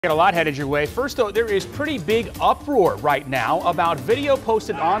Got a lot headed your way. First, though, there is pretty big uproar right now about video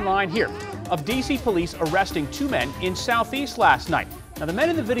posted online here of D.C. police arresting two men in Southeast last night. Now, the men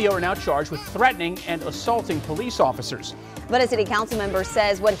in the video are now charged with threatening and assaulting police officers. But a city council member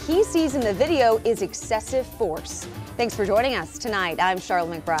says what he sees in the video is excessive force. Thanks for joining us tonight. I'm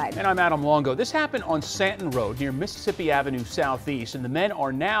Charlotte McBride. And I'm Adam Longo. This happened on Santon Road near Mississippi Avenue Southeast, and the men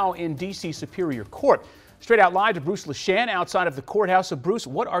are now in D.C. Superior Court. Straight out live to Bruce LeShan outside of the courthouse. So, Bruce,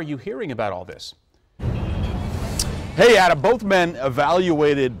 what are you hearing about all this? Hey, Adam, both men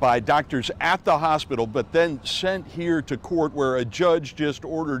evaluated by doctors at the hospital, but then sent here to court where a judge just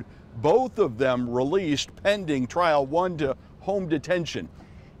ordered both of them released pending trial, one to home detention.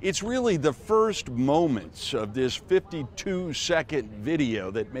 It's really the first moments of this 52-second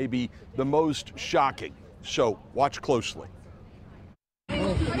video that may be the most shocking. So watch closely.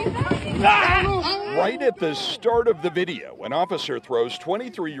 Right at the start of the video, an officer throws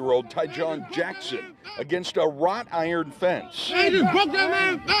 23-year-old Tyjon Jackson against a wrought iron fence.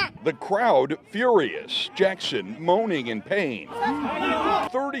 The crowd furious, Jackson moaning in pain.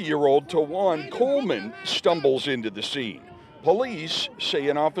 30-year-old Tawan Coleman stumbles into the scene. Police say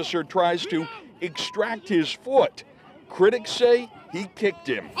an officer tries to extract his foot. Critics say he kicked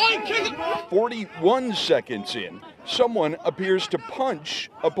him. 41 seconds in, someone appears to punch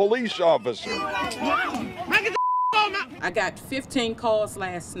a police officer. I got 15 calls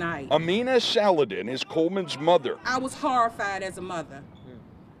last night. Amina Saladin is Coleman's mother. I was horrified as a mother.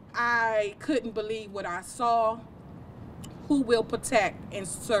 I couldn't believe what I saw. Who will protect and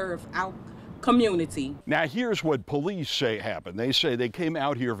serve our community? Now, here's what police say happened. They say they came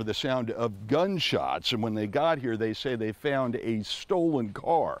out here for the sound of gunshots, and when they got here, they say they found a stolen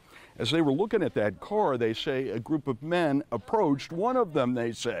car. As they were looking at that car, they say a group of men approached. One of them,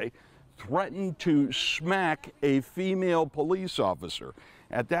 they say, threatened to smack a female police officer.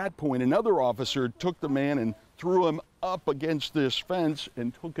 At that point, another officer took the man and threw him up against this fence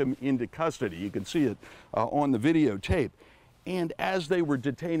and took him into custody. You can see it on the videotape. And as they were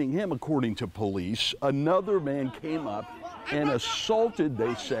detaining him, according to police, another man came up and assaulted,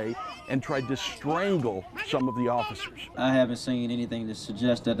 they say, and tried to strangle some of the officers. I haven't seen anything to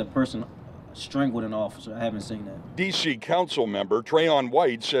suggest that the person strangled an officer. I haven't seen that. D.C. Councilmember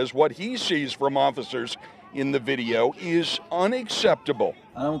White says what he sees from officers in the video is unacceptable.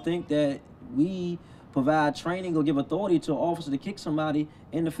 I don't think that we provide training or give authority to an officer to kick somebody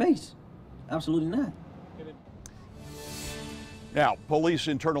in the face. Absolutely not. Now, police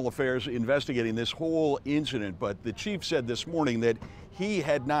internal affairs investigating this whole incident, but the chief said this morning that he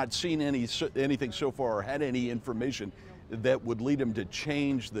had not seen anything so far or had any information that would lead him to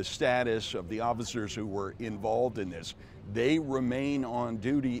change the status of the officers who were involved in this. They remain on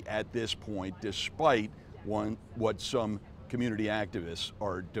duty at this point, despite what some community activists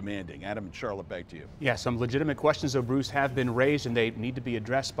are demanding. Adam and Charlotte, back to you. Yeah, some legitimate questions, though, Bruce, have been raised, and they need to be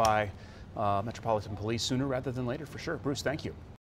addressed by Metropolitan Police sooner rather than later, for sure. Bruce, thank you.